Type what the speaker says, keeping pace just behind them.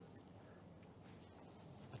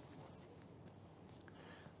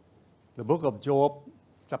The book of Job,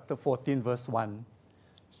 chapter 14, verse 1,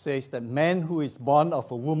 says that man who is born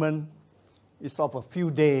of a woman is of a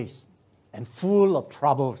few days and full of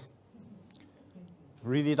troubles.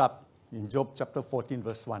 Read it up in Job chapter 14,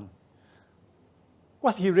 verse 1.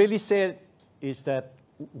 What he really said is that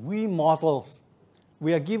we mortals,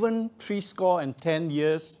 we are given 70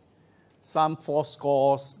 years, some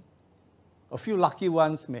 80. A few lucky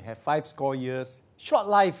ones may have 50 years. Short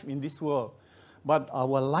life in this world. But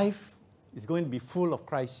our life is going to be full of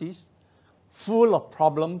crises, full of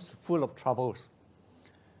problems, full of troubles.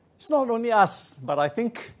 It's not only us, but I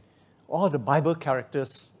think all the Bible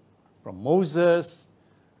characters, from Moses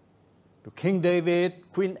to King David,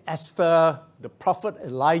 Queen Esther, the prophet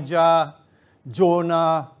Elijah,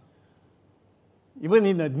 Jonah, even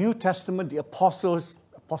in the New Testament, the apostles,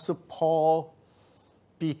 Apostle Paul,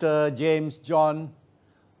 Peter, James, John,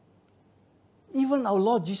 even our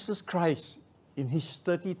Lord Jesus Christ, in his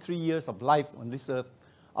 33 years of life on this earth,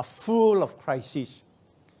 are full of crises.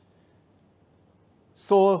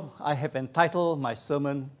 So I have entitled my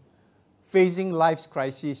sermon, Facing Life's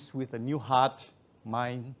Crisis with a New Heart,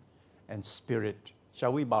 Mind, and Spirit.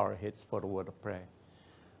 Shall we bow our heads for the word of prayer?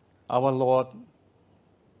 Our Lord,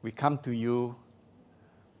 we come to you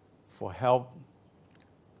for help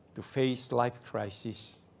to face life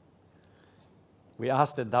crisis. We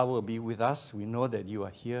ask that thou will be with us. We know that you are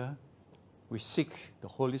here. We seek the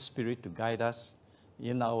Holy Spirit to guide us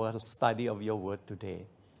in our study of your word today.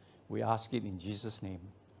 We ask it in Jesus' name.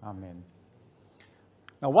 Amen.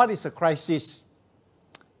 Now, what is a crisis?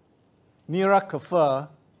 Nira Kafir,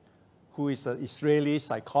 who is an Israeli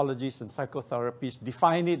psychologist and psychotherapist,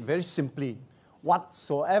 defined it very simply.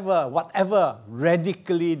 Whatever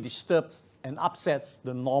radically disturbs and upsets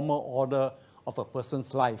the normal order of a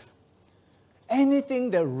person's life. Anything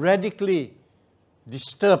that radically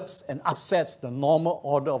disturbs and upsets the normal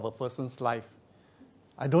order of a person's life.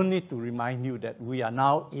 I don't need to remind you that we are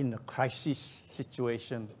now in a crisis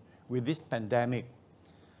situation with this pandemic.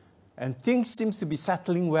 And things seem to be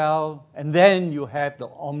settling well, and then you have the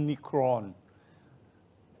Omicron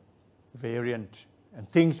variant, and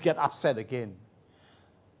things get upset again.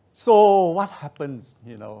 So what happens,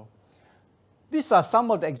 These are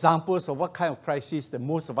some of the examples of what kind of crisis that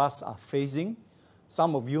most of us are facing.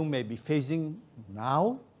 Some of you may be facing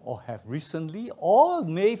now, or have recently, or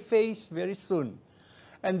may face very soon.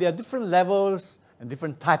 And there are different levels and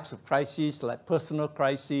different types of crises, like personal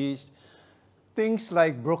crises, things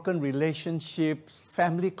like broken relationships,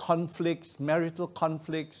 family conflicts, marital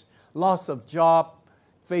conflicts, loss of job,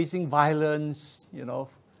 facing violence,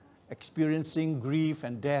 experiencing grief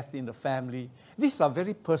and death in the family. These are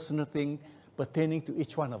very personal things pertaining to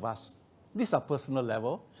each one of us. These are personal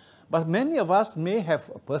level. But many of us may have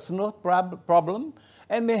a personal problem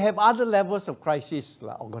and may have other levels of crisis,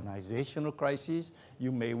 like organizational crisis.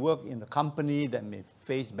 You may work in a company that may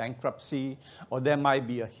face bankruptcy, or there might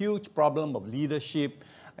be a huge problem of leadership,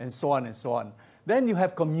 and so on and so on. Then you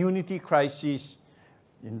have community crisis.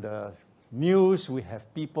 In the news, we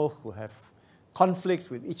have people who have conflicts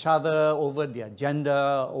with each other over their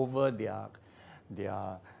gender, over their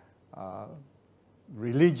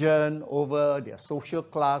religion, over their social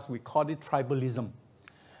class. We call it tribalism.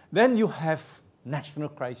 Then you have national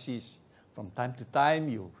crises. From time to time,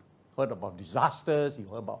 you heard about disasters, you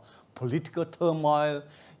heard about political turmoil,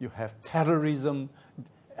 you have terrorism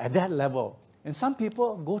at that level. And some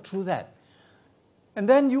people go through that. And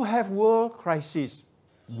then you have world crises,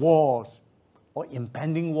 wars, or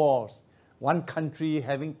impending wars. One country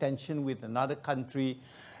having tension with another country.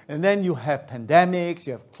 And then you have pandemics,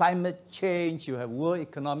 you have climate change, you have world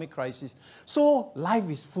economic crisis. So life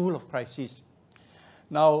is full of crises.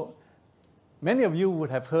 Now, many of you would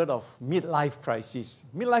have heard of midlife crisis.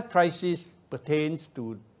 Midlife crisis pertains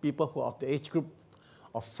to people who are of the age group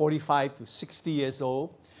of 45 to 60 years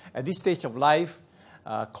old. At this stage of life,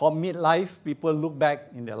 called midlife, people look back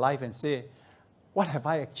in their life and say, what have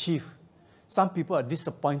I achieved? Some people are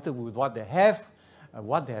disappointed with what they have,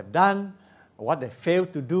 what they have done, what they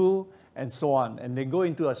failed to do, and so on. And they go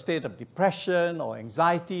into a state of depression or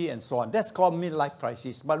anxiety and so on. That's called midlife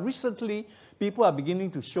crisis. But recently, people are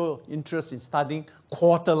beginning to show interest in studying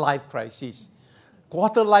quarter life crisis.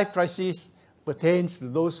 Quarter life crisis pertains to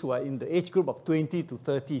those who are in the age group of 20 to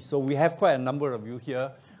 30. So we have quite a number of you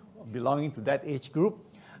here belonging to that age group.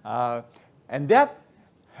 And that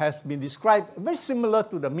has been described very similar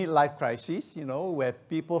to the midlife crisis, where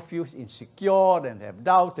people feel insecure and have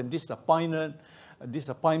doubt and disappointment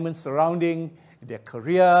surrounding their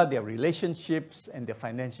career, their relationships, and their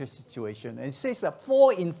financial situation. And it says that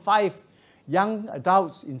 4 in 5 young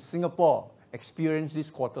adults in Singapore experience this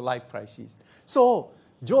quarter life crisis. So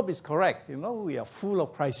Job is correct. We are full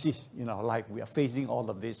of crises in our life. We are facing all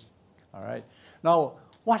of this. All right. Now,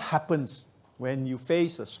 what happens when you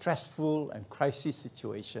face a stressful and crisis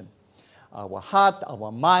situation? Our heart,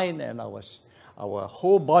 our mind, and our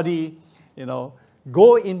whole body,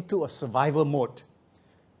 go into a survival mode.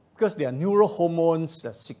 Because there are neurohormones that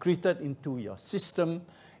are secreted into your system,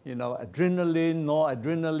 adrenaline,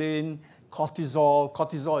 noradrenaline, cortisol.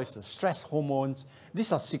 Cortisol is the stress hormones.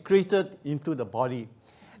 These are secreted into the body.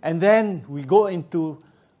 And then we go into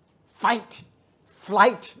fight,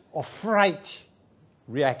 flight, or fright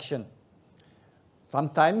reaction.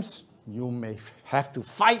 Sometimes you may have to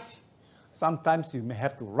fight. Sometimes you may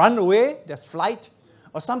have to run away. That's flight.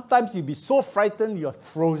 Or sometimes you'll be so frightened you're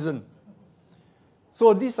frozen.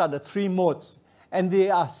 So these are the three modes. And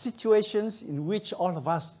there are situations in which all of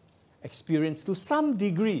us experience to some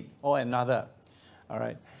degree or another. All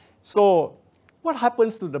right. So what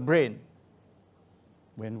happens to the brain?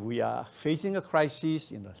 When we are facing a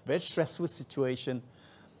crisis in a very stressful situation,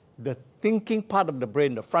 the thinking part of the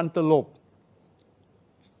brain, the frontal lobe,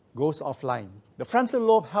 goes offline. The frontal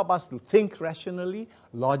lobe helps us to think rationally,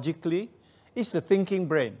 logically. It's the thinking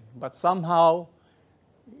brain, but somehow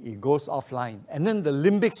it goes offline. And then the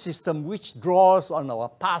limbic system, which draws on our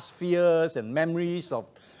past fears and memories of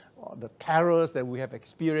the terrors that we have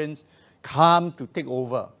experienced, come to take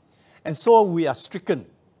over. And so we are stricken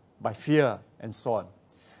by fear and so on.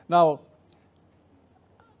 Now,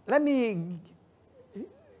 let me,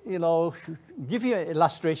 give you an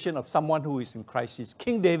illustration of someone who is in crisis.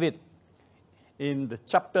 King David, in the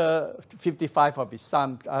chapter 55 of his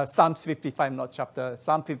Psalms 55, not chapter,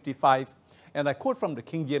 Psalm 55, and I quote from the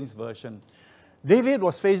King James Version. David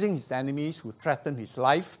was facing his enemies who threatened his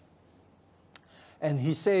life. And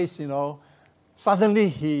he says, suddenly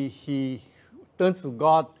he turns to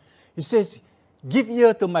God. He says, give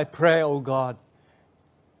ear to my prayer, O God.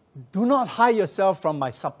 Do not hide yourself from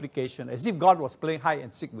my supplication, as if God was playing hide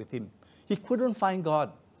and seek with him. He couldn't find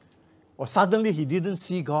God. Or suddenly he didn't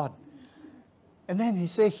see God. And then he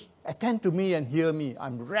says, attend to me and hear me.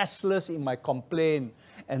 I'm restless in my complaint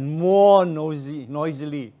and more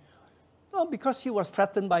noisily. No, because he was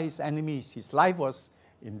threatened by his enemies. His life was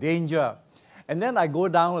in danger. And then I go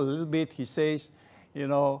down a little bit. He says,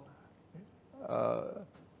 my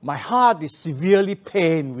heart is severely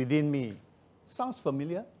pained within me. Sounds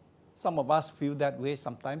familiar? Some of us feel that way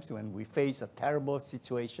sometimes when we face a terrible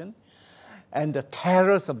situation. And the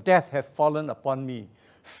terrors of death have fallen upon me.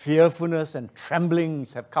 Fearfulness and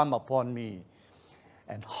tremblings have come upon me.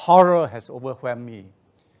 And horror has overwhelmed me.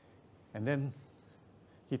 And then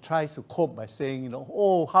he tries to cope by saying,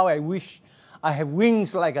 oh, how I wish I have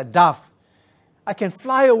wings like a dove. I can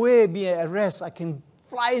fly away, be at rest. I can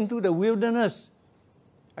fly into the wilderness.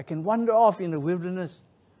 I can wander off in the wilderness.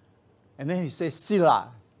 And then he says,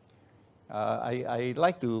 Selah. I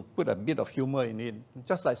like to put a bit of humor in it.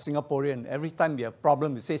 Just like Singaporean, every time we have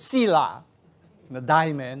problem, we say, Selah.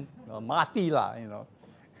 Die, man. Mati lah,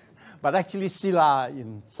 But actually, Selah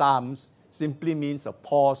in Psalms simply means a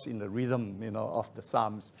pause in the rhythm, of the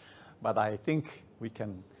Psalms. But I think we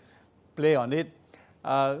can play on it.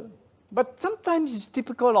 But sometimes it's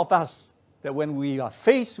typical of us that when we are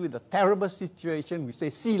faced with a terrible situation, we say,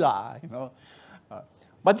 Selah,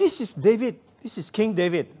 But this is David. This is King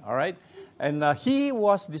David, all right? And he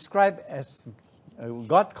was described as,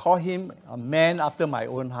 God called him a man after my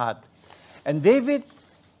own heart. And David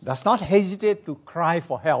does not hesitate to cry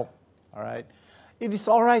for help, all right? It is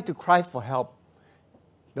all right to cry for help.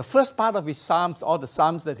 The first part of his Psalms, all the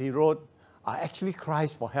Psalms that he wrote, are actually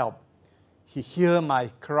cries for help. He hears my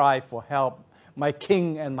cry for help, my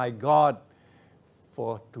King and my God,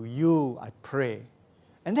 for to you I pray.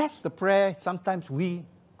 And that's the prayer sometimes we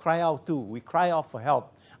cry out too. We cry out for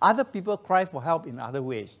help. Other people cry for help in other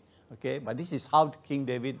ways, okay? But this is how King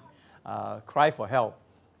David cried for help.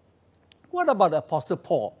 What about the Apostle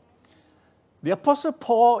Paul? The Apostle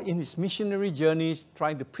Paul, in his missionary journeys,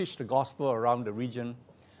 trying to preach the gospel around the region,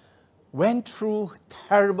 went through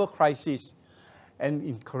terrible crises. And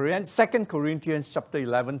in 2 Corinthians chapter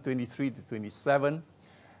 11, 23 to 27,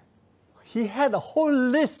 he had a whole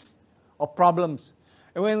list of problems.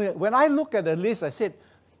 And when I look at the list, I said,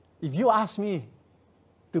 if you ask me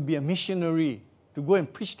to be a missionary, to go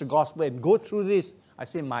and preach the gospel and go through this, I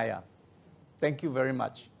say, Maya, thank you very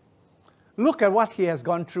much. Look at what he has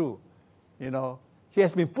gone through. He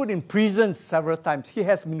has been put in prison several times. He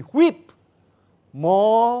has been whipped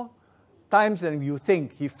more times than you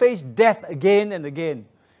think. He faced death again and again.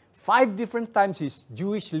 5 different times his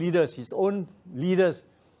Jewish leaders, his own leaders,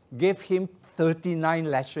 gave him 39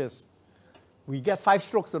 lashes. We get 5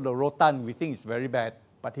 strokes of the rotan, we think it's very bad,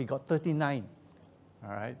 but he got 39.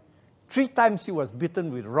 all right? 3 times he was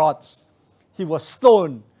beaten with rods. He was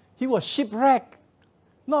stoned. He was shipwrecked.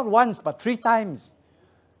 Not once, but 3 times.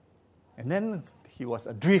 And then he was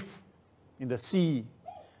adrift in the sea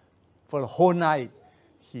for the whole night.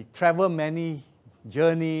 He traveled many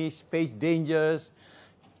journeys, faced dangers.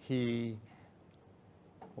 He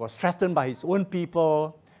was threatened by his own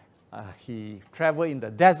people. He traveled in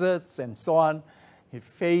the deserts and so on. He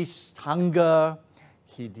faced hunger.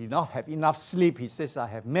 He did not have enough sleep. He says, I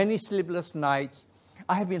have many sleepless nights.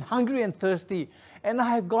 I have been hungry and thirsty, and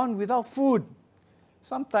I have gone without food.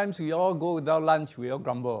 Sometimes we all go without lunch, we all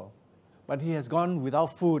grumble. But he has gone without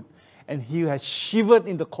food, and he has shivered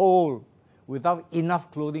in the cold without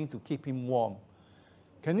enough clothing to keep him warm.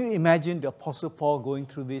 Can you imagine the Apostle Paul going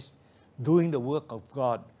through this, doing the work of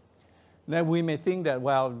God? Then we may think that,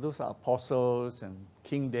 well, those are apostles and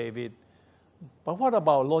King David. But what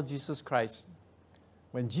about Lord Jesus Christ?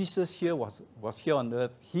 When Jesus here was here on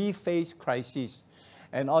earth, he faced crises.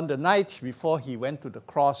 And on the night before he went to the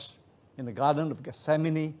cross in the Garden of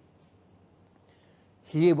Gethsemane,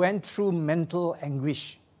 he went through mental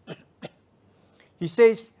anguish. He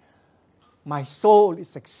says, my soul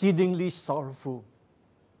is exceedingly sorrowful,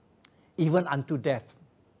 even unto death.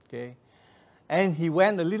 Okay? And he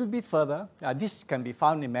went a little bit further. This can be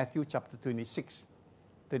found in Matthew chapter 26,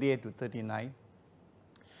 38 to 39.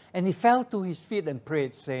 And he fell to his feet and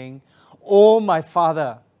prayed, saying, Oh, my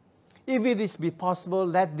Father, if it is be possible,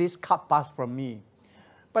 let this cup pass from me.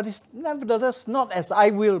 But it's nevertheless not as I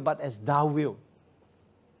will, but as thou wilt.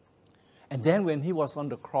 And then when he was on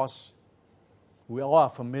the cross, we all are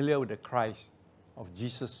familiar with the cry of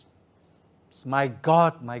Jesus. My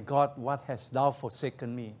God, what hast thou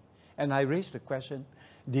forsaken me? And I raised the question,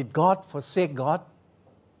 did God forsake God?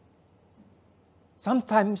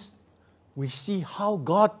 Sometimes we see how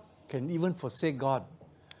God can even forsake God.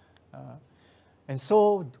 And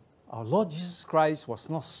so our Lord Jesus Christ was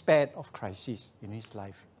not spared of crises in his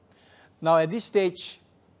life. Now at this stage,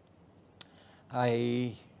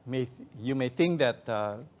 you may think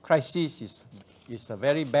that crisis is a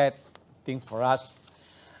very bad thing for us.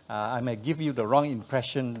 I may give you the wrong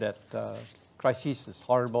impression that crisis is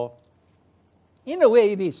horrible. In a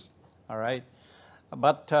way it is, all right?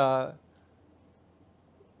 But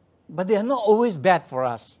they are not always bad for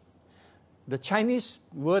us. The Chinese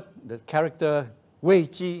word, the character Wei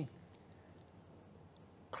Ji,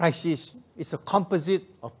 crisis, is a composite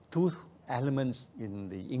of 2 elements in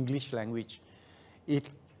the English language. It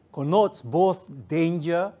connotes both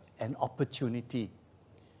danger and opportunity.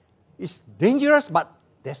 It's dangerous, but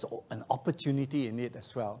there's an opportunity in it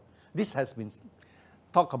as well. This has been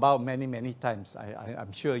talked about many, many times.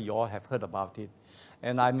 I'm sure you all have heard about it.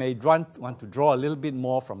 And I may want to draw a little bit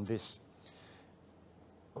more from this.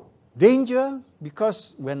 Danger,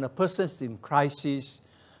 because when a person is in crisis,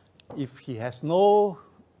 if he has no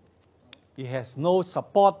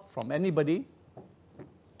support from anybody,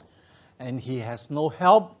 and he has no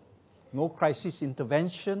help, no crisis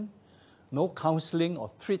intervention, no counseling or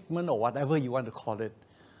treatment or whatever you want to call it,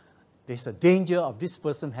 there's a danger of this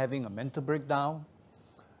person having a mental breakdown,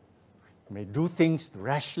 may do things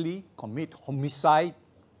rashly, commit homicide,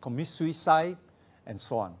 commit suicide, and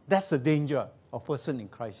so on. That's the danger of a person in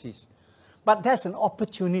crisis. But there's an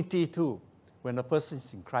opportunity too. When a person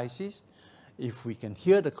is in crisis, if we can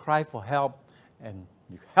hear the cry for help, and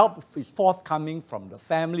help is forthcoming from the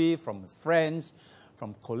family, from friends,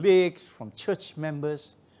 from colleagues, from church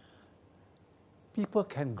members, people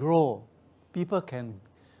can grow. People can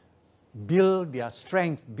build their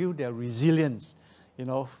strength, build their resilience,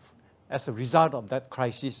 as a result of that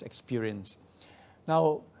crisis experience.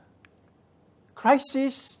 Now,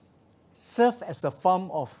 crisis serve as a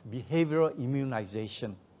form of behavioral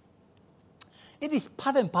immunization. It is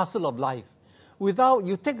part and parcel of life. Without,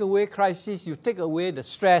 you take away crisis, you take away the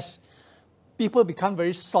stress, people become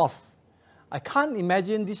very soft. I can't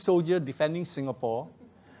imagine this soldier defending Singapore.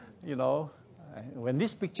 When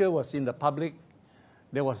this picture was in the public,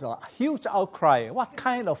 there was a huge outcry. What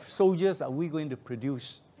kind of soldiers are we going to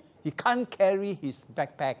produce? He can't carry his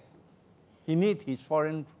backpack. He needs his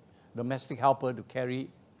foreign domestic helper to carry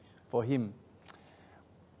for him.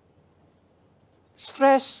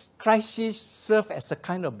 Stress, crisis serve as a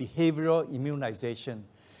kind of behavioral immunization.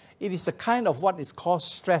 It is a kind of what is called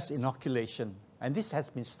stress inoculation. And this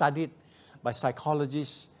has been studied by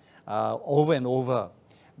psychologists over and over.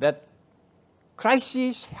 That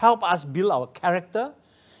crises help us build our character.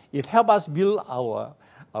 It helps us build our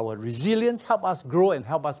resilience, help us grow and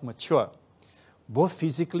help us mature, both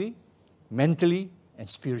physically, mentally, and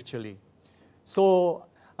spiritually. So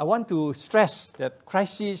I want to stress that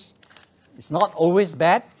crisis is not always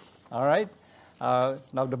bad, all right?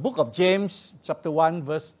 Now, the book of James, chapter 1,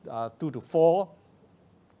 verse 2 to 4,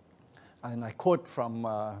 and I quote from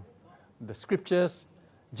the scriptures.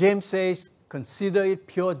 James says, "Consider it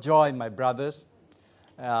pure joy, my brothers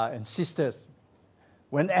and sisters,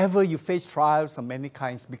 whenever you face trials of many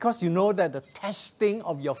kinds, because you know that the testing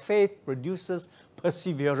of your faith produces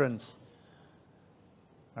perseverance."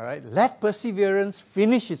 All right, let perseverance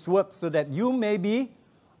finish its work so that you may be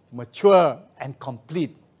mature and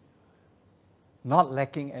complete, not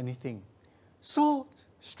lacking anything. So,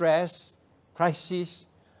 stress, crisis,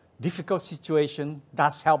 difficult situation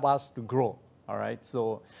does help us to grow. All right,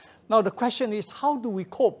 so now the question is, how do we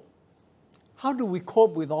cope? How do we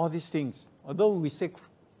cope with all these things? Although we say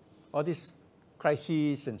all these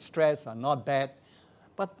crises and stress are not bad,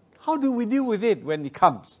 but how do we deal with it when it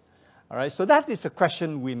comes? All right, so that is a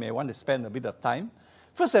question we may want to spend a bit of time.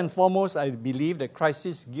 First and foremost, I believe that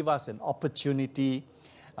crises give us an opportunity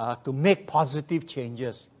to make positive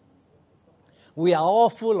changes. We are all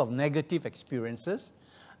full of negative experiences.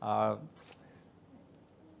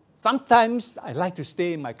 Sometimes I like to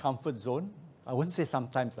stay in my comfort zone. I wouldn't say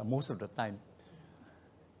sometimes, most of the time.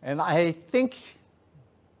 And I think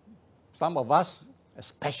some of us,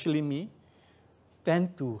 especially me,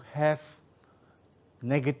 tend to have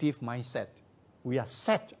negative mindset. We are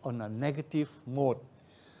set on a negative mode.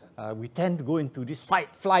 We tend to go into this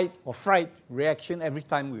fight, flight, or fright reaction every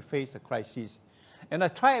time we face a crisis. And I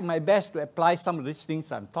try my best to apply some of these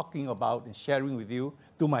things I'm talking about and sharing with you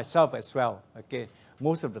to myself as well, okay,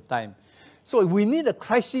 most of the time. So we need a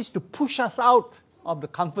crisis to push us out of the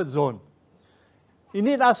comfort zone. You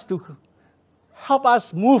need us to help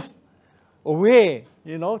us move away,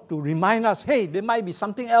 to remind us, hey, there might be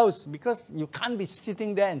something else, because you can't be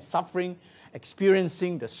sitting there and suffering,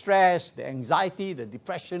 experiencing the stress, the anxiety, the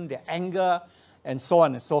depression, the anger, and so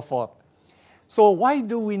on and so forth. So why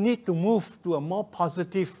do we need to move to a more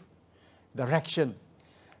positive direction?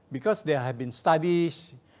 Because there have been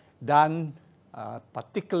studies done,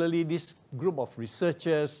 particularly this group of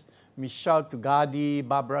researchers, Michelle Tugadi,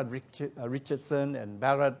 Barbara Richardson, and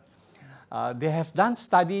Barrett. They have done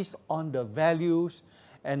studies on the values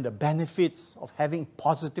and the benefits of having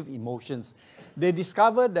positive emotions. They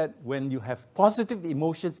discovered that when you have positive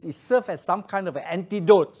emotions, it serves as some kind of an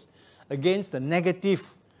antidote against the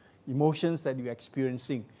negative emotions that you're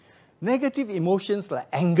experiencing. Negative emotions like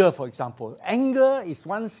anger, for example. Anger is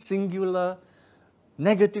one singular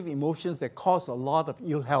negative emotion that causes a lot of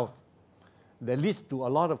ill health, that leads to a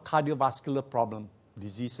lot of cardiovascular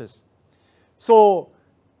diseases. So,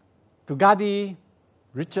 Tugadi,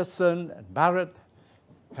 Richardson, and Barrett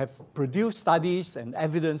have produced studies and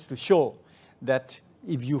evidence to show that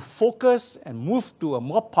if you focus and move to a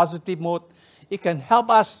more positive mode, it can help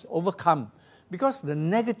us overcome, because the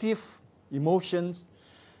negative emotions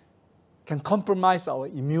can compromise our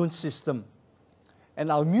immune system. And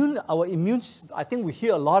I think we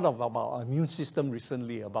hear a lot about our immune system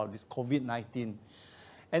recently, about this COVID-19.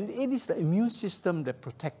 And it is the immune system that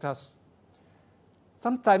protects us.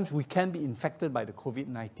 Sometimes we can be infected by the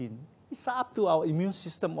COVID-19. It's up to our immune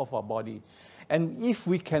system of our body. And if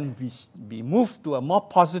we can be moved to a more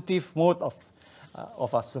positive mode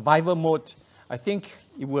of a survival mode, I think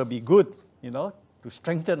it will be good, to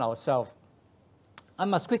strengthen ourselves. I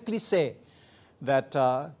must quickly say that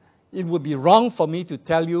it would be wrong for me to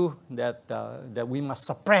tell you that we must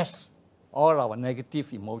suppress all our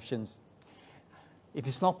negative emotions. It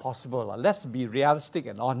is not possible. Let's be realistic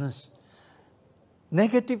and honest.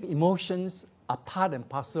 Negative emotions are part and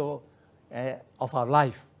parcel of our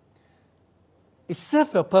life. It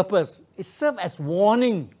serves a purpose. It serves as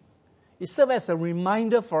warning. It serves as a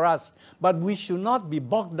reminder for us. But we should not be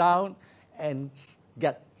bogged down and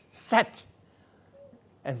get set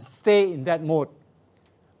and stay in that mode.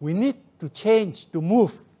 We need to change, to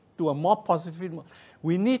move to a more positive mode.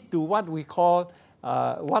 We need to what we call,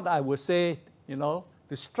 what I would say, to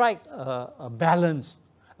strike a balance,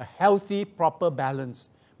 a healthy, proper balance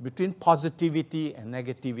between positivity and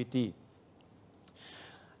negativity.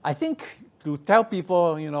 I think to tell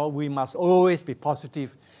people, we must always be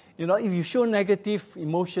positive. If you show negative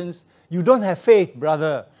emotions, you don't have faith,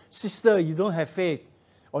 brother. Sister, you don't have faith.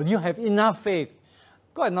 Or you have enough faith.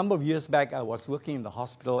 Quite a number of years back, I was working in the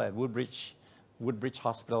hospital at Woodbridge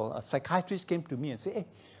Hospital. A psychiatrist came to me and said, hey,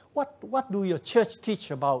 what do your church teach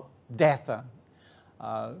about death?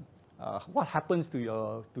 What happens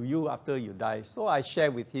to you after you die? So I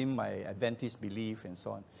shared with him my Adventist belief and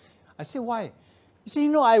so on. I said, why? He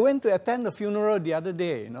said, I went to attend a funeral the other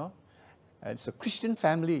day, It's a Christian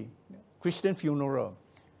family, Christian funeral.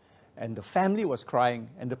 And the family was crying.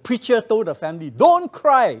 And the preacher told the family, don't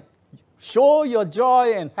cry. Show your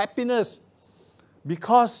joy and happiness.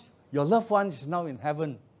 because your loved one is now in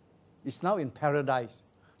heaven, is now in paradise.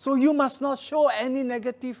 So you must not show any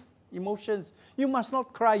negative emotions. You must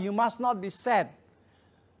not cry. You must not be sad.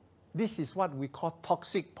 This is what we call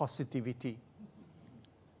toxic positivity.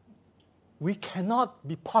 We cannot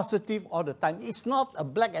be positive all the time. It's not a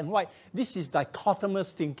black and white. This is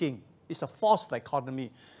dichotomous thinking. It's a false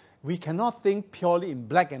dichotomy. We cannot think purely in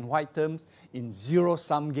black and white terms, in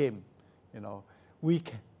zero-sum game.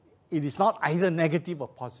 It is not either negative or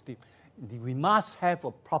positive. We must have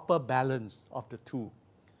a proper balance of the two.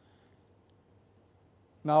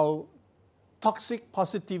 Now, toxic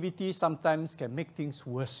positivity sometimes can make things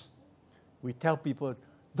worse. We tell people,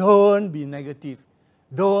 don't be negative,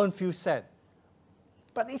 don't feel sad.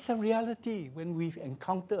 But it's a reality. When we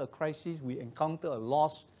encounter a crisis, we encounter a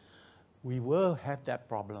loss, we will have that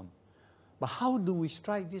problem. But how do we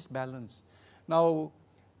strike this balance? Now,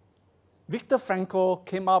 Viktor Frankl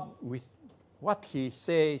came up with what he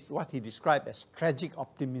described as tragic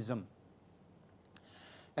optimism.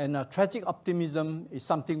 And tragic optimism is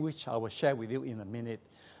something which I will share with you in a minute.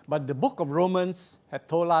 But the book of Romans have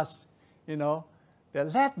told us,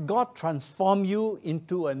 that let God transform you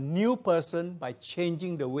into a new person by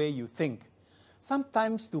changing the way you think.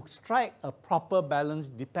 Sometimes to strike a proper balance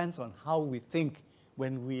depends on how we think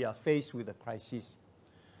when we are faced with a crisis.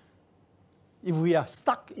 If we are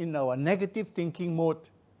stuck in our negative thinking mode,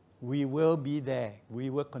 we will be there. We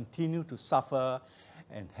will continue to suffer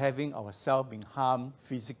and having ourselves being harmed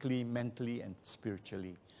physically, mentally, and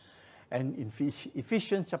spiritually. And in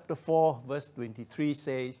Ephesians chapter 4, verse 23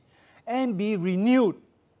 says, and be renewed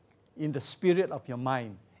in the spirit of your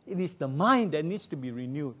mind. It is the mind that needs to be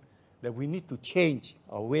renewed, that we need to change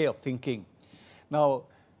our way of thinking. Now,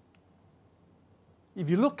 if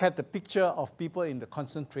you look at the picture of people in the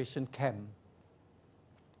concentration camp,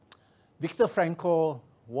 Viktor Frankl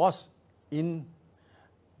was in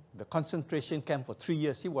the concentration camp for 3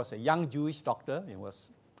 years. He was a young Jewish doctor. He was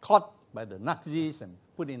caught by the Nazis and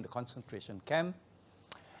put in the concentration camp.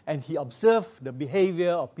 And he observed the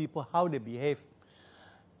behavior of people, how they behave.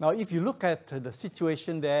 Now, if you look at the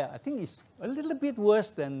situation there, I think it's a little bit worse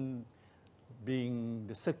than being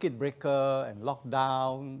the circuit breaker and locked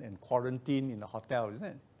down and quarantined in a hotel, isn't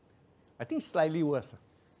it? I think it's slightly worse.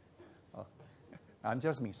 I'm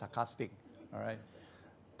just being sarcastic, all right?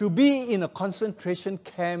 To be in a concentration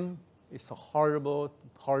camp is a horrible,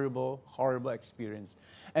 horrible, horrible experience.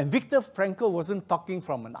 And Viktor Frankl wasn't talking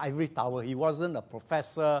from an ivory tower. He wasn't a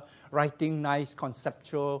professor writing nice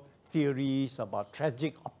conceptual theories about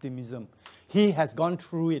tragic optimism. He has gone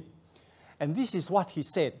through it. And this is what he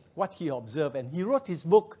said, what he observed. And he wrote his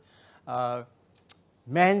book,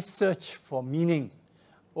 Man's Search for Meaning.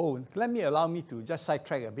 Oh, allow me to just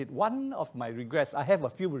sidetrack a bit. One of my regrets, I have a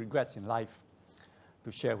few regrets in life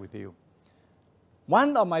to share with you.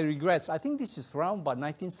 One of my regrets, I think this is around about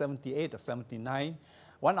 1978 or 79.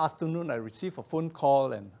 One afternoon, I received a phone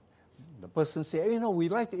call, and the person said,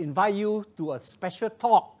 we'd like to invite you to a special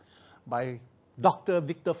talk by Dr.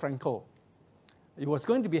 Viktor Frankl. It was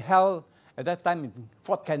going to be held at that time in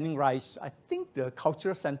Fort Canning Rise. I think the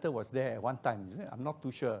Cultural Center was there at one time. I'm not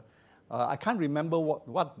too sure. I can't remember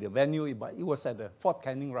what the venue is, but it was at the Fort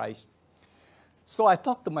Canning Rise. So I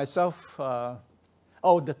thought to myself,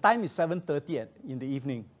 the time is 7:30 in the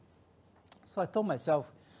evening. So I told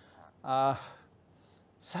myself,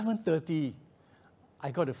 7:30,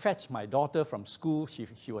 I got to fetch my daughter from school.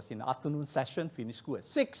 She was in the afternoon session, finished school at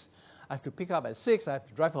 6. I have to pick her up at 6. I have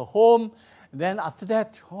to drive her home. And then after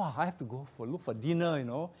that, I have to go look for dinner,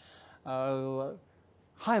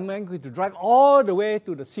 How am I going to drive all the way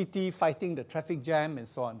to the city fighting the traffic jam and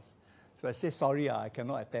so on? So I said, sorry, I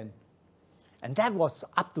cannot attend. And that was,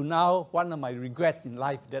 up to now, one of my regrets in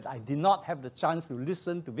life, that I did not have the chance to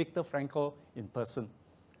listen to Viktor Frankl in person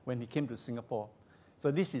when he came to Singapore.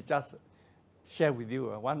 So this is just share with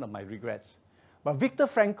you one of my regrets. But Viktor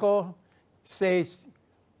Frankl says,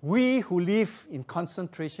 we who live in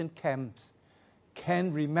concentration camps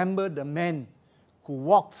can remember the men who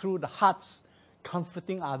walked through the huts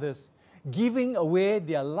comforting others, giving away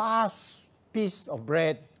their last piece of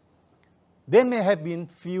bread. They may have been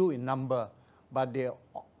few in number, but they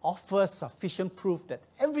offer sufficient proof that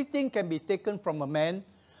everything can be taken from a man,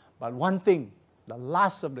 but one thing, the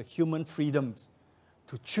last of the human freedoms,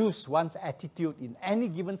 to choose one's attitude in any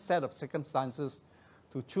given set of circumstances,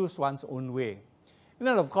 to choose one's own way. And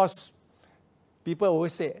then, of course, people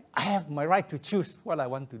always say, I have my right to choose what I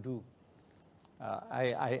want to do.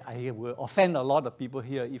 I will offend a lot of people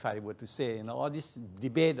here if I were to say, all this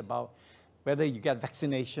debate about whether you get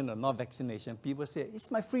vaccination or not vaccination. People say, it's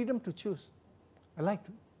my freedom to choose.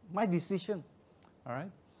 My decision, all right?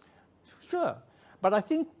 Sure. But I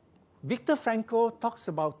think Viktor Frankl talks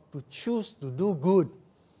about to choose to do good,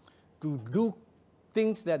 to do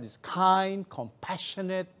things that is kind,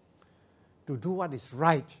 compassionate, to do what is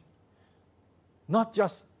right. Not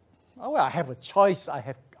just, oh, I have a choice,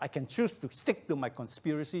 I can choose to stick to my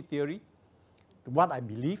conspiracy theory, to what I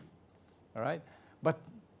believe, all right? But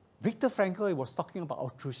Viktor Frankl was talking about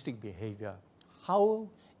altruistic behavior. How,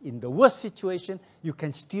 in the worst situation, you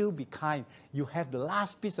can still be kind. You have the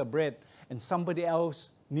last piece of bread, and somebody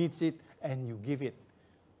else needs it, and you give it.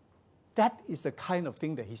 That is the kind of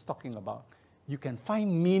thing that he's talking about. You can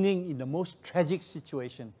find meaning in the most tragic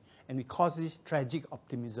situation, and it causes tragic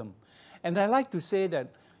optimism. And I like to say that,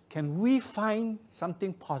 can we find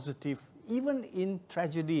something positive, even in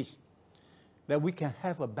tragedies, that we can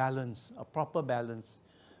have a balance, a proper balance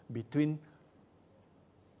between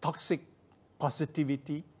toxic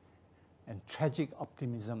positivity and tragic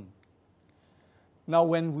optimism. Now,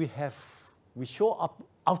 when we show up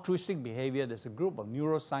altruistic behavior, there's a group of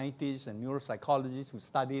neuroscientists and neuropsychologists who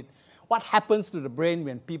studied what happens to the brain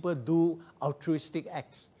when people do altruistic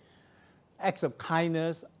acts. Acts of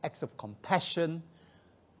kindness, acts of compassion,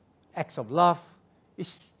 acts of love.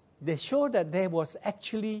 They show that there was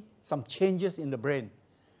actually some changes in the brain,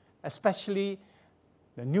 especially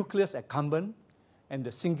the nucleus accumbens and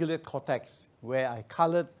the cingulate cortex, where I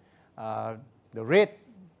colored the red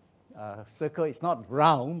circle. It's not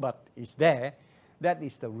round, but it's there. That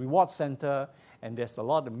is the reward center, and there's a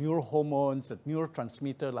lot of neurohormones, the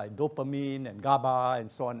neurotransmitter like dopamine and GABA and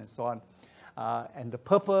so on and so on. And the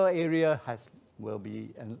purple area will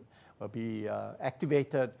be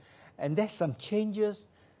activated. And there's some changes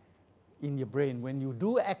in your brain when you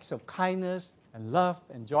do acts of kindness and love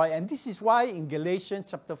and joy. And this is why in Galatians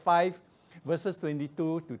chapter 5, verses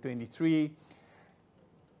 22 to 23,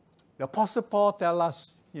 the Apostle Paul tells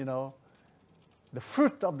us, the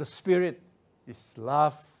fruit of the Spirit is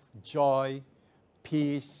love, joy,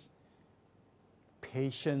 peace,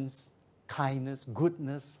 patience, kindness,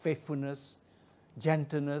 goodness, faithfulness,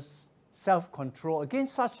 gentleness, self-control.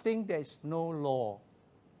 Against such things, there is no law.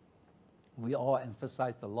 We all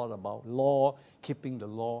emphasize a lot about law, keeping the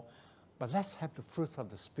law. But let's have the fruits of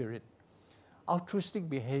the Spirit. Altruistic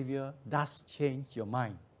behavior does change your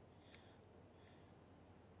mind.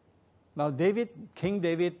 Now, King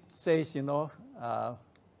David says, I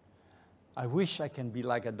wish I can be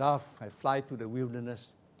like a dove. I fly to the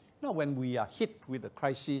wilderness. When we are hit with a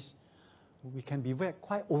crisis, we can be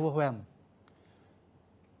quite overwhelmed.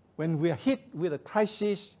 When we are hit with a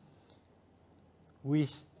crisis, we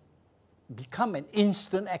become an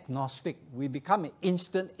instant agnostic. We become an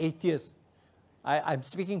instant atheist. I'm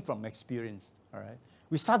speaking from experience, all right?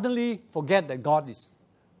 We suddenly forget that God is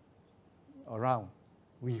around.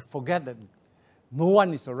 We forget that no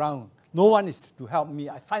one is around. No one is to help me.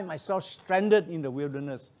 I find myself stranded in the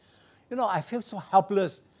wilderness. I feel so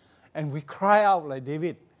helpless. And we cry out like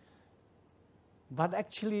David. But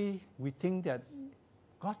actually, we think that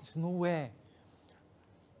God is nowhere.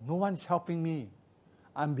 No one is helping me.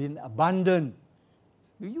 I'm being abandoned.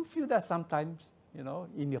 Do you feel that sometimes,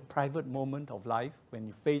 in your private moment of life when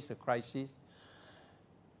you face a crisis?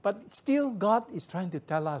 But still, God is trying to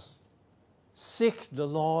tell us, seek the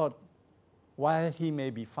Lord while he may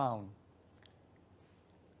be found.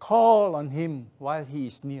 Call on him while he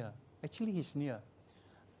is near. Actually, he's near.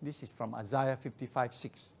 This is from Isaiah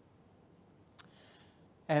 55:6.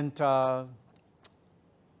 And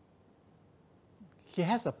he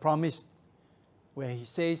has a promise where he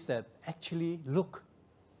says that actually, look,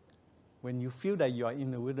 when you feel that you are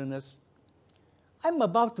in the wilderness, I'm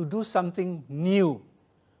about to do something new.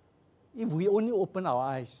 If we only open our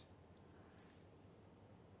eyes.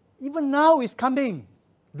 Even now it's coming.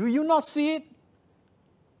 Do you not see it?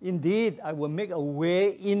 Indeed, I will make a way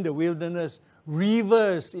in the wilderness,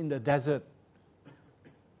 rivers in the desert.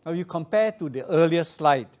 Now you compare to the earlier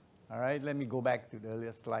slide. All right, let me go back to the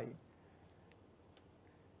earlier slide.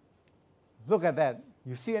 Look at that.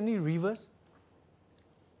 You see any rivers?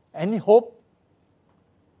 Any hope?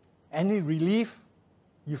 Any relief?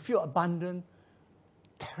 You feel abandoned,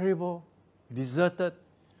 terrible, deserted.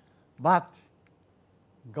 But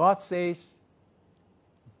God says,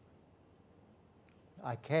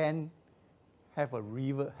 I can have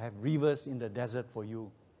rivers in the desert for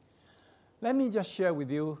you. Let me just share with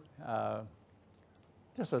you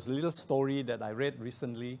just a little story that I read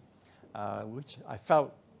recently, which I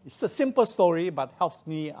felt it's a simple story, but helps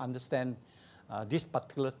me understand this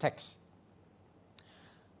particular text.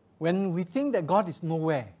 When we think that God is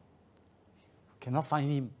nowhere, cannot find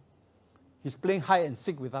him, he's playing hide and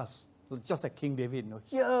seek with us, just like King David.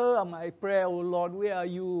 Hear my prayer, O Lord, where are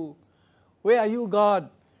you? Where are you, God?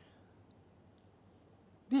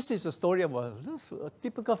 This is a story of a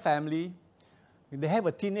typical family. They have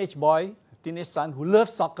a teenage boy, a teenage son who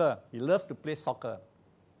loves soccer. He loves to play soccer.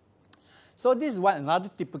 So this is another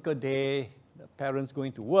typical day. The parents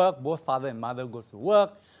going to work, both father and mother go to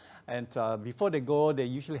work. And before they go, they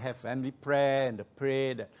usually have family prayer, and they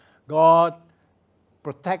pray that God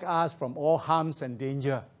protect us from all harms and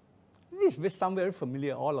danger. This is sound very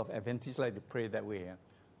familiar. All of Adventists like to pray that way.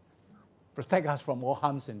 Protect us from all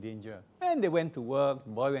harms and danger. And they went to work, the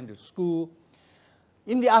boy went to school.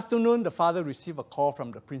 In the afternoon, the father received a call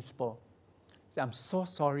from the principal. He said, I'm so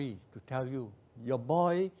sorry to tell you, your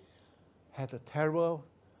boy had a terrible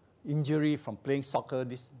injury from playing soccer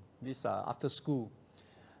this after school.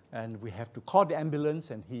 And we have to call the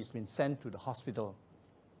ambulance, and he's been sent to the hospital.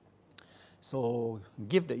 So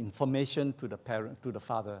give the information to the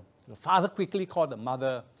father. The father quickly called the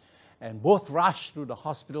mother, and both rushed to the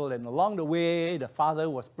hospital. And along the way, the father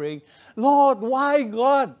was praying, Lord, why,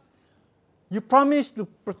 God? You promised to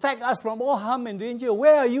protect us from all harm and danger.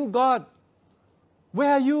 Where are you, God?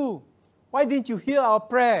 Where are you? Why didn't you hear our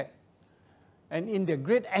prayer? And in their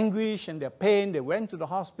great anguish and their pain, they went to the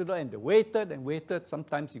hospital and they waited and waited.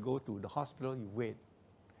 Sometimes you go to the hospital, you wait.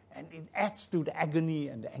 And it adds to the agony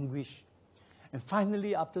and the anguish. And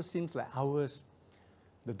finally, after seems like hours,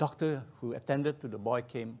 the doctor who attended to the boy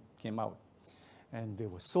came out. And they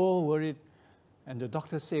were so worried. And the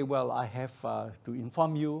doctor said, well, I have to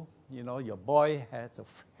inform you, your boy has a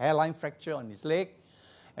hairline fracture on his leg.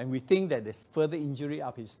 And we think that there's further injury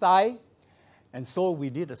up his thigh. And so we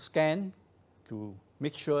did a scan to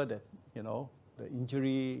make sure that, the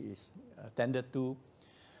injury is attended to.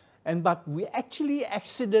 But we actually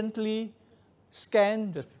accidentally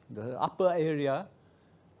scanned the upper area,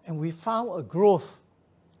 and we found a growth.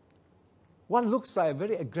 What looks like a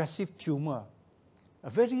very aggressive tumor, a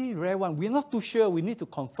very rare one. We're not too sure. We need to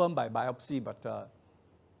confirm by biopsy, but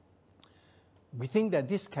we think that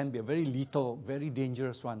this can be a very lethal, very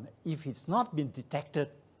dangerous one. If it's not been detected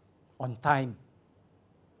on time,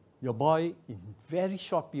 your boy, in a very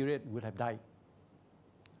short period, would have died.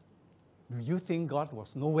 Do you think God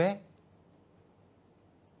was nowhere?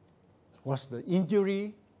 Was the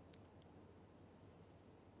injury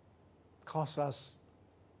cause us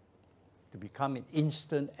to become an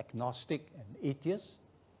instant agnostic and atheist?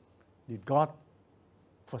 Did God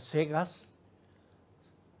forsake us?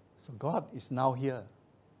 So God is now here.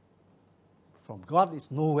 From God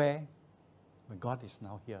is nowhere, but God is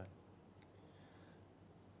now here.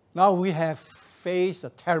 Now we have faced a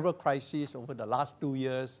terrible crisis over the last 2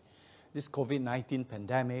 years, this COVID-19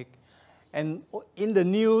 pandemic. And in the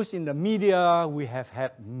news, in the media, we have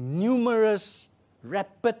had numerous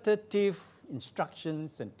repetitive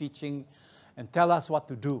instructions and teaching and tell us what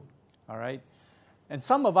to do, all right? And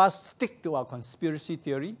some of us stick to our conspiracy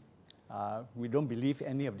theory. We don't believe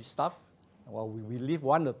any of this stuff. Well, we believe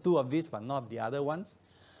one or two of these, but not the other ones.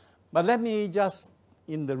 But let me just,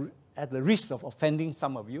 at the risk of offending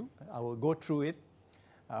some of you, I will go through it.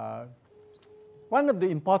 One of the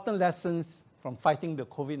important lessons from fighting the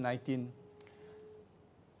COVID-19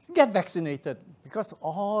 is get vaccinated, because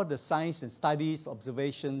all the science and studies,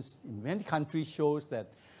 observations in many countries shows that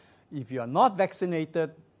if you are not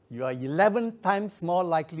vaccinated, you are 11 times more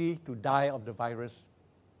likely to die of the virus.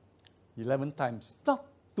 11 times. It's not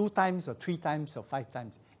 2 times or 3 times or 5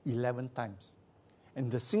 times, 11 times.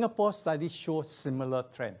 And the Singapore study shows similar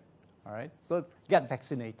trend. All right? So get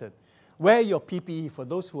vaccinated. Wear your PPE. For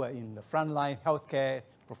those who are in the frontline healthcare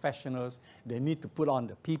professionals, they need to put on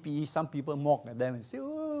the PPE. Some people mock at them and say,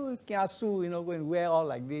 oh, kiasu, go and wear all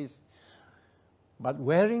like this. But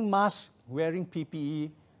wearing masks, wearing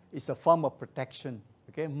PPE is a form of protection.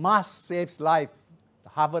 Okay? Mask saves life. The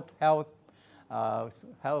Harvard Health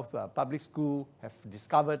Public School have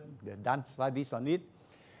discovered, they've done studies on it.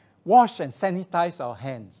 Wash and sanitize our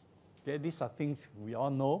hands. Okay, these are things we all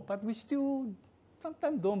know, but we still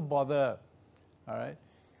sometimes don't bother. All right?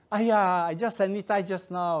 I just sanitized just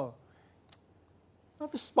now. I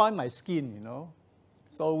have to spoil my skin,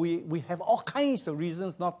 So we have all kinds of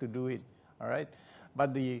reasons not to do it. All right?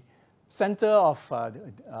 But the Center of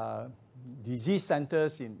Disease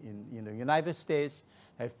Centers in the United States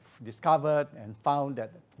have discovered and found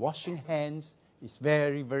that washing hands is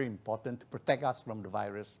very, very important to protect us from the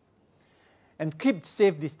virus. And keep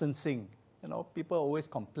safe distancing. People always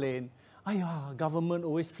complain, government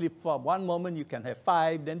always flip-flop. One moment you can have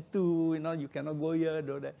 5, then 2, you cannot go here,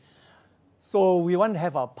 do that. So we want to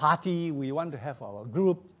have our party, we want to have our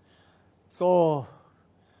group. So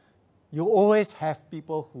you always have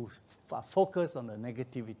people who focus on the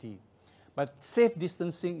negativity. But safe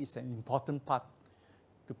distancing is an important part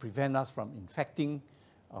to prevent us from infecting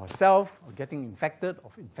ourselves or getting infected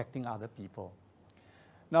or infecting other people.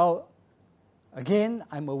 Now, again,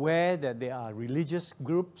 I'm aware that there are religious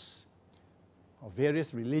groups of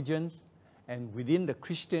various religions, and within the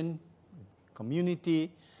Christian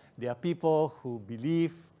community, there are people who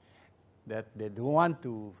believe that they do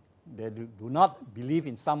not believe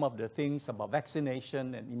in some of the things about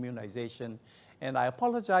vaccination and immunization, and I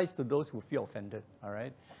apologize to those who feel offended, all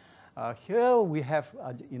right? Here we have,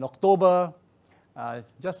 in October,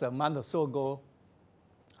 just a month or so ago,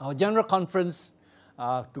 our General Conference,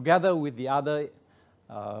 together with the other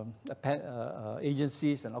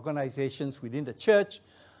agencies and organizations within the church,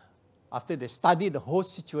 after they studied the whole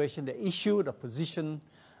situation, they issued a position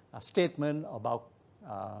statement about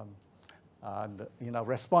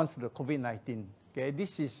response to the COVID-19. Okay,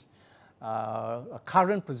 this is a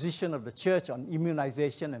current position of the church on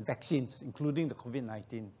immunization and vaccines, including the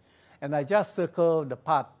COVID-19. And I just circled the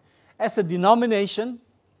part. As a denomination,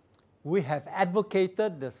 we have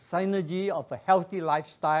advocated the synergy of a healthy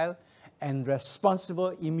lifestyle and responsible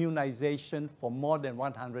immunization for more than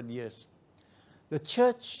 100 years. The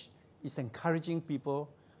church is encouraging people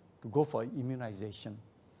to go for immunization.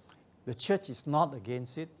 The church is not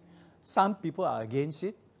against it. Some people are against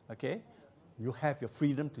it, okay? You have your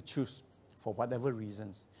freedom to choose for whatever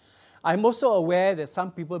reasons. I'm also aware that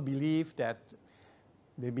some people believe that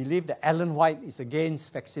Ellen White is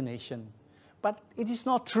against vaccination. But it is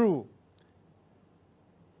not true.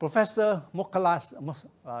 Professor Moskalas,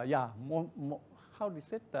 how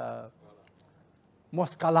is it?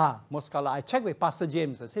 Moskala. I checked with Pastor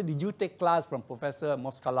James. I said, did you take class from Professor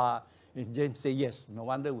Moskala? And James said, yes. No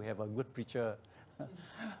wonder we have a good preacher.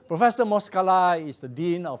 Professor Moskala is the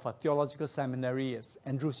Dean of a Theological Seminary at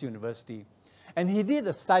Andrews University. And he did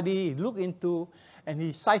a study, he looked into, and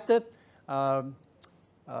he cited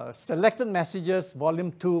Selected Messages,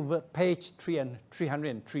 Volume 2, page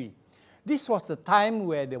 303. This was the time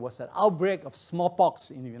where there was an outbreak of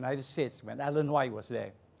smallpox in the United States when Ellen White was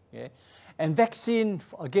there. Okay? And vaccine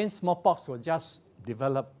against smallpox was just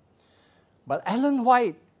developed. But Ellen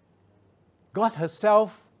White got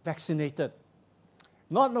herself vaccinated.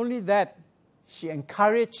 Not only that, she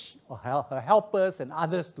encouraged her helpers and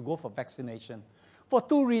others to go for vaccination for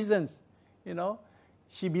two reasons. You know,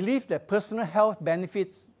 she believed that personal health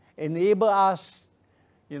benefits enable us,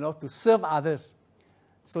 to serve others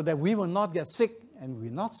so that we will not get sick, and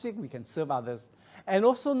we're not sick, we can serve others. And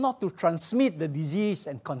also not to transmit the disease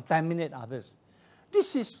and contaminate others.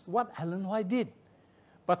 This is what Ellen White did.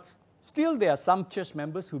 But still there are some church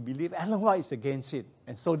members who believe Ellen White is against it,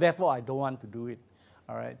 and so therefore I don't want to do it.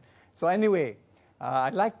 All right. So anyway,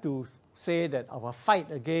 I'd like to say that our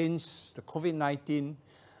fight against the COVID-19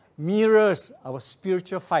 mirrors our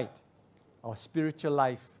spiritual fight, our spiritual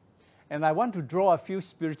life. And I want to draw a few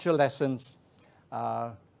spiritual lessons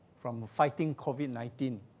from fighting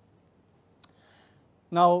COVID-19.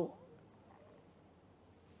 Now,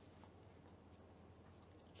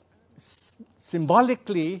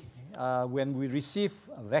 symbolically, when we receive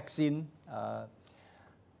a vaccine,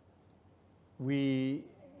 we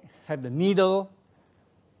have the needle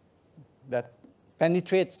that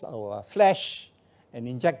penetrates our flesh and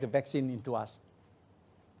inject the vaccine into us.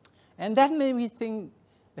 And that made me think,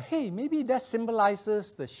 hey, maybe that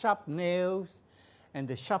symbolizes the sharp nails and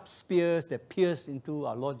the sharp spears that pierce into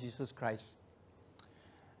our Lord Jesus Christ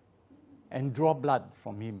and draw blood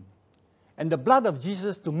from him. And the blood of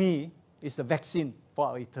Jesus, to me, is the vaccine for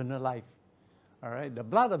our eternal life. All right? The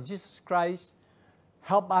blood of Jesus Christ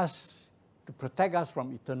helps us to protect us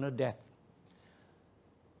from eternal death.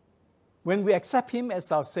 When we accept him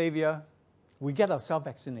as our Savior, we get ourselves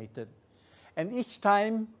vaccinated. And each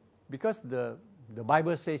time, because the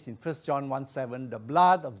Bible says in 1 John 1:7, the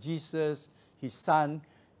blood of Jesus, his Son,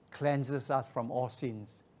 cleanses us from all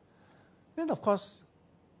sins. Then, of course,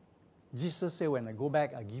 Jesus said, when I go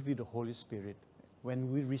back, I give you the Holy Spirit.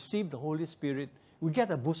 When we receive the Holy Spirit, we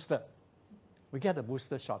get a booster. We get a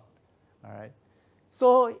booster shot. All right?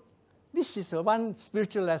 So this is one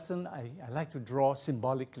spiritual lesson I like to draw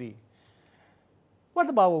symbolically. What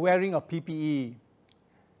about wearing of PPE?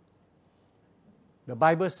 The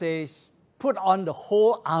Bible says, put on the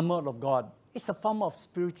whole armor of God. It's a form of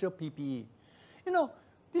spiritual PPE.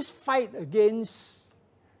 This fight against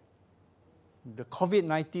the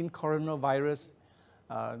COVID-19 coronavirus,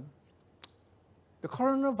 the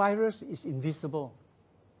coronavirus is invisible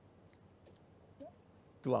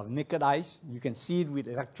to our naked eyes. You can see it with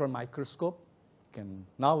electron microscope.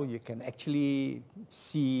 Now you can actually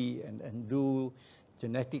see and do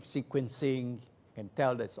genetic sequencing. You can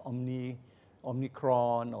tell that's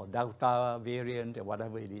Omicron or Delta variant or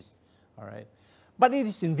whatever it is. All right? But it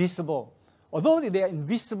is invisible. Although they are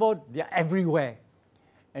invisible, they are everywhere.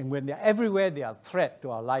 And when they are everywhere, they are a threat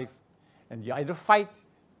to our life. And you either fight,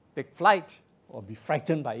 take flight, or be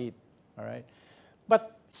frightened by it. All right?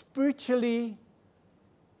 But spiritually,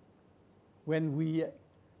 when we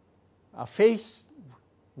are faced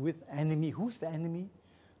with enemy, who's the enemy?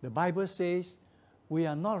 The Bible says we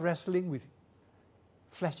are not wrestling with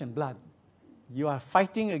flesh and blood. You are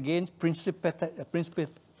fighting against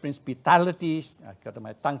principalities. I got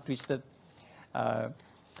my tongue twisted.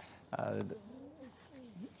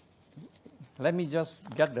 Let me just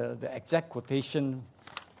get the exact quotation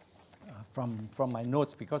from my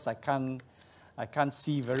notes, because I can't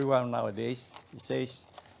see very well nowadays. It says,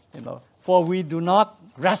 for we do not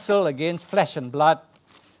wrestle against flesh and blood,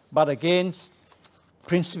 but against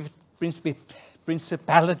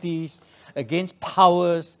principalities, against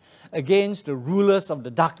powers, against the rulers of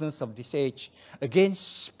the darkness of this age,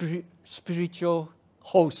 against spiritual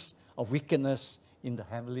hosts of wickedness in the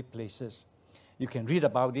heavenly places. You can read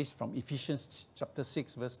about this from Ephesians chapter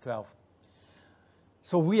 6, verse 12.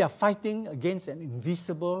 So we are fighting against an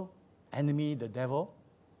invisible enemy, the devil,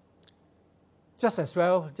 just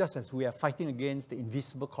as we are fighting against the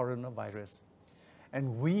invisible coronavirus.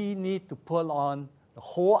 And we need to put on the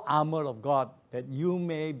whole armor of God, that you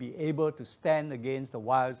may be able to stand against the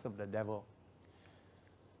wiles of the devil.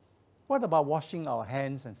 What about washing our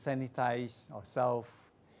hands and sanitize ourselves?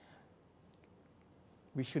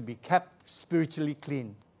 We should be kept spiritually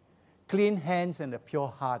clean. Clean hands and a pure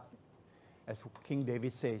heart, as King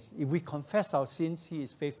David says. If we confess our sins, he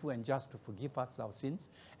is faithful and just to forgive us our sins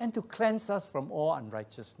and to cleanse us from all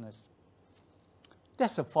unrighteousness.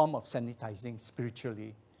 That's a form of sanitizing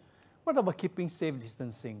spiritually. What about keeping safe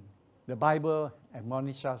distancing? The Bible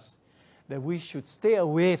admonishes us that we should stay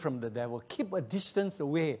away from the devil. Keep a distance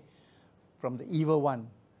away from the evil one.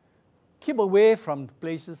 Keep away from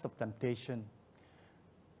places of temptation.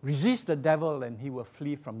 Resist the devil and he will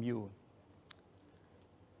flee from you.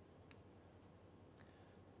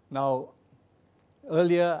 Now,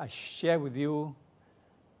 earlier I shared with you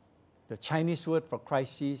the Chinese word for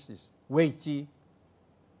crisis is 危机.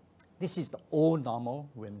 This is the old normal.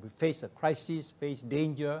 When we face a crisis, face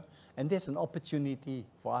danger, and there's an opportunity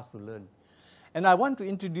for us to learn. And I want to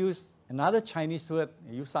introduce another Chinese word.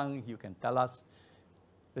 Yu Sang, you can tell us.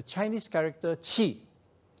 The Chinese character qi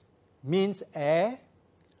means air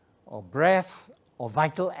or breath or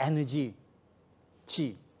vital energy.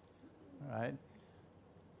 Qi. Right?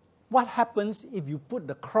 What happens if you put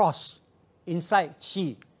the cross inside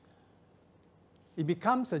qi? It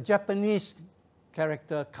becomes a Japanese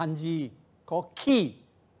character, kanji, called ki.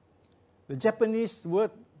 The Japanese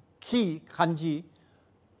word ki, kanji,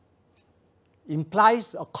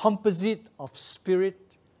 implies a composite of spirit,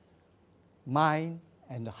 mind,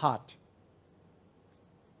 and the heart.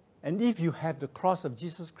 And if you have the cross of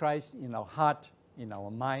Jesus Christ in our heart, in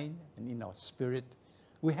our mind, and in our spirit,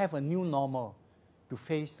 we have a new normal to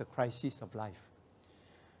face the crisis of life.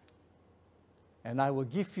 And I will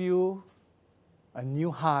give you a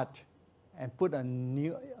new heart and put a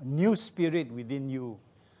new spirit within you.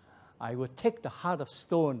 I will take the heart of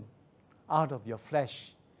stone out of your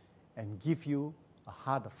flesh and give you a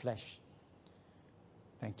heart of flesh.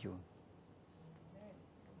 Thank you.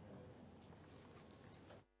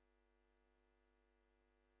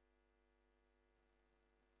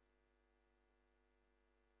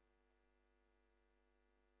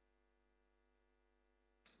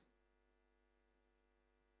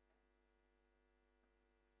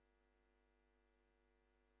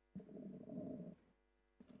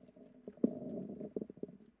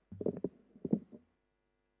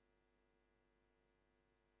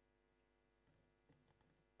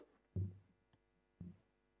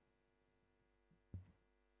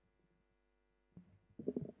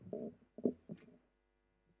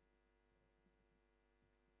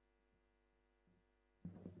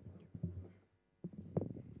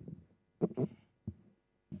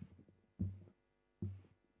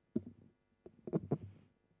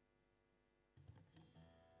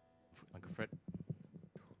 Uncle Fred,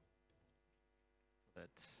 that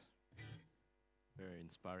very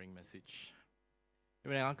inspiring message.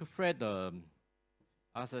 When Uncle Fred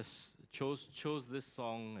asked us, chose this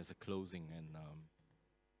song as a closing, and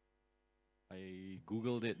I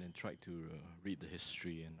Googled it and tried to read the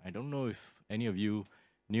history, and I don't know if any of you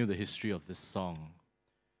knew the history of this song.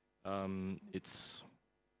 It's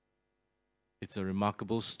a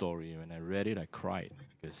remarkable story. When I read it, I cried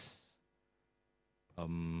because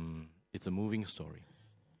it's a moving story.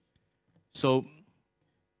 So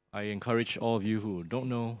I encourage all of you who don't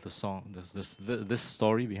know the song, this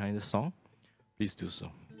story behind the song, please do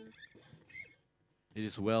so. It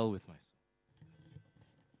is well with my soul.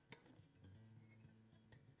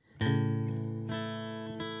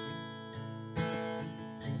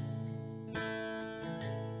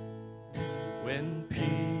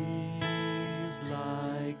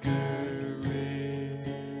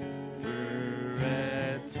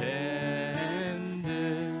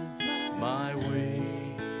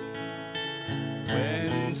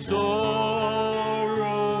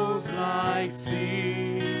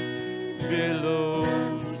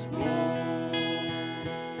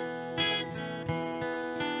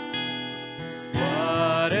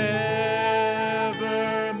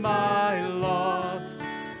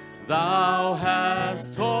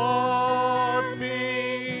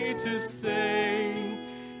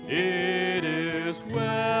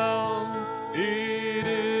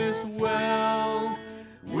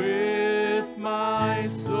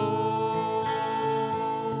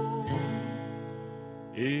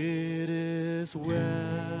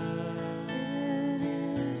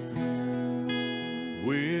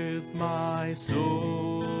 with my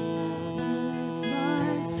soul.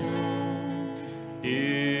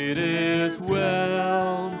 It is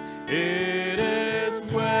well, it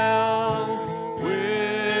is well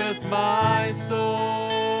with my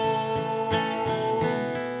soul.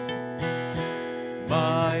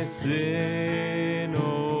 My sin,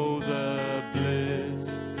 oh, the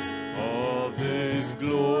bliss of His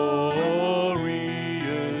glorious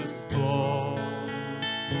thought.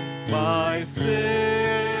 My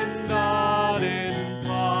sin, not in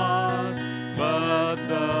part, but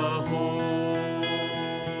the whole,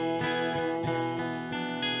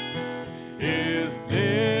 is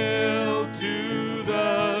nailed to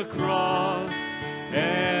the cross,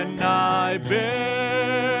 and I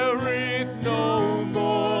bear it no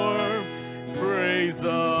more. Praise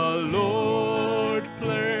the Lord,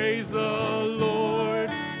 praise the Lord,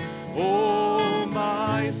 oh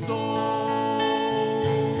my soul.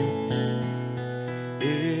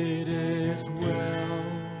 It is well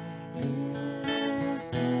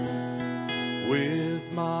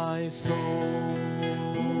with my soul.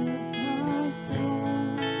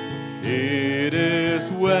 It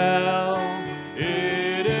is well,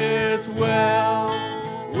 it is well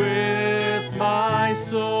with my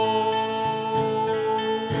soul.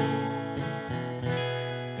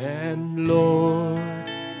 And Lord,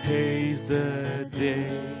 haste the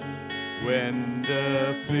day when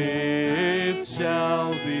the faith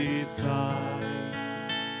shall be sight,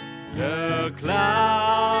 the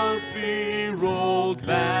clouds be rolled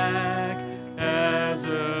back as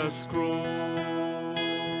a scroll,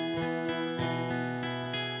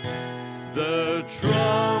 the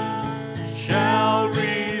trump shall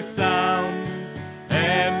resound,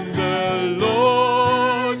 and the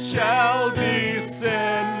Lord shall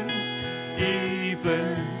descend.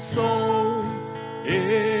 Even so,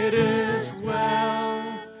 it is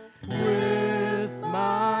well with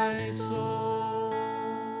my soul.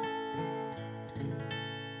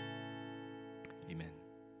 Amen.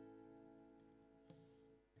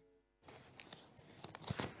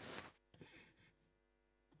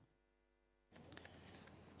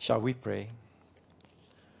 Shall we pray?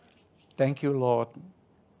 Thank you, Lord,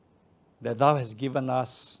 that Thou hast given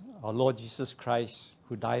us our Lord Jesus Christ,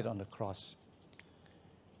 who died on the cross.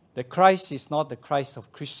 The Christ is not the Christ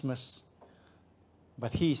of Christmas,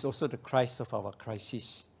 but He is also the Christ of our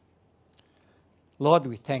crisis. Lord,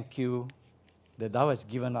 we thank You that Thou hast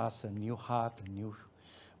given us a new heart, a new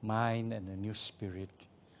mind, and a new spirit.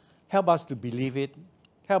 Help us to believe it.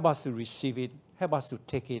 Help us to receive it. Help us to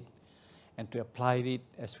take it and to apply it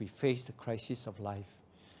as we face the crisis of life.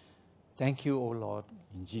 Thank You, O Lord.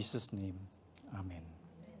 In Jesus' name, amen.